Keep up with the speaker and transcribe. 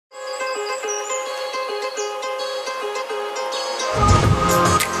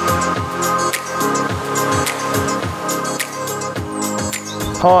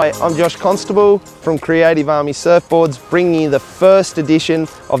Hi, I'm Josh Constable from Creative Army Surfboards, bringing you the first edition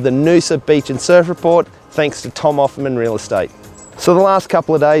of the Noosa Beach and Surf Report, thanks to Tom Offermann Real Estate. So the last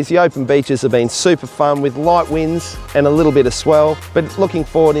couple of days, the open beaches have been super fun with light winds and a little bit of swell, but looking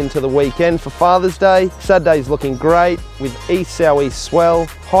forward into the weekend for Father's Day. Saturday's looking great with east-southeast swell,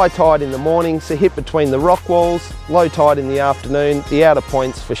 high tide in the morning, so hit between the rock walls, low tide in the afternoon, the outer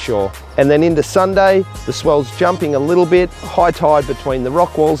points for sure. And then into Sunday, the swell's jumping a little bit, high tide between the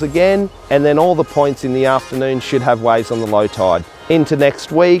rock walls again, and then all the points in the afternoon should have waves on the low tide. Into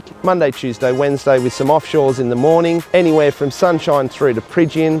next week, Monday, Tuesday, Wednesday with some offshores in the morning, anywhere from Sunshine through to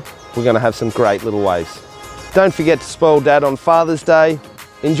Pridgeon, we're going to have some great little waves. Don't forget to spoil Dad on Father's Day,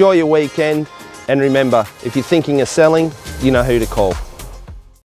 enjoy your weekend, and remember, if you're thinking of selling, you know who to call.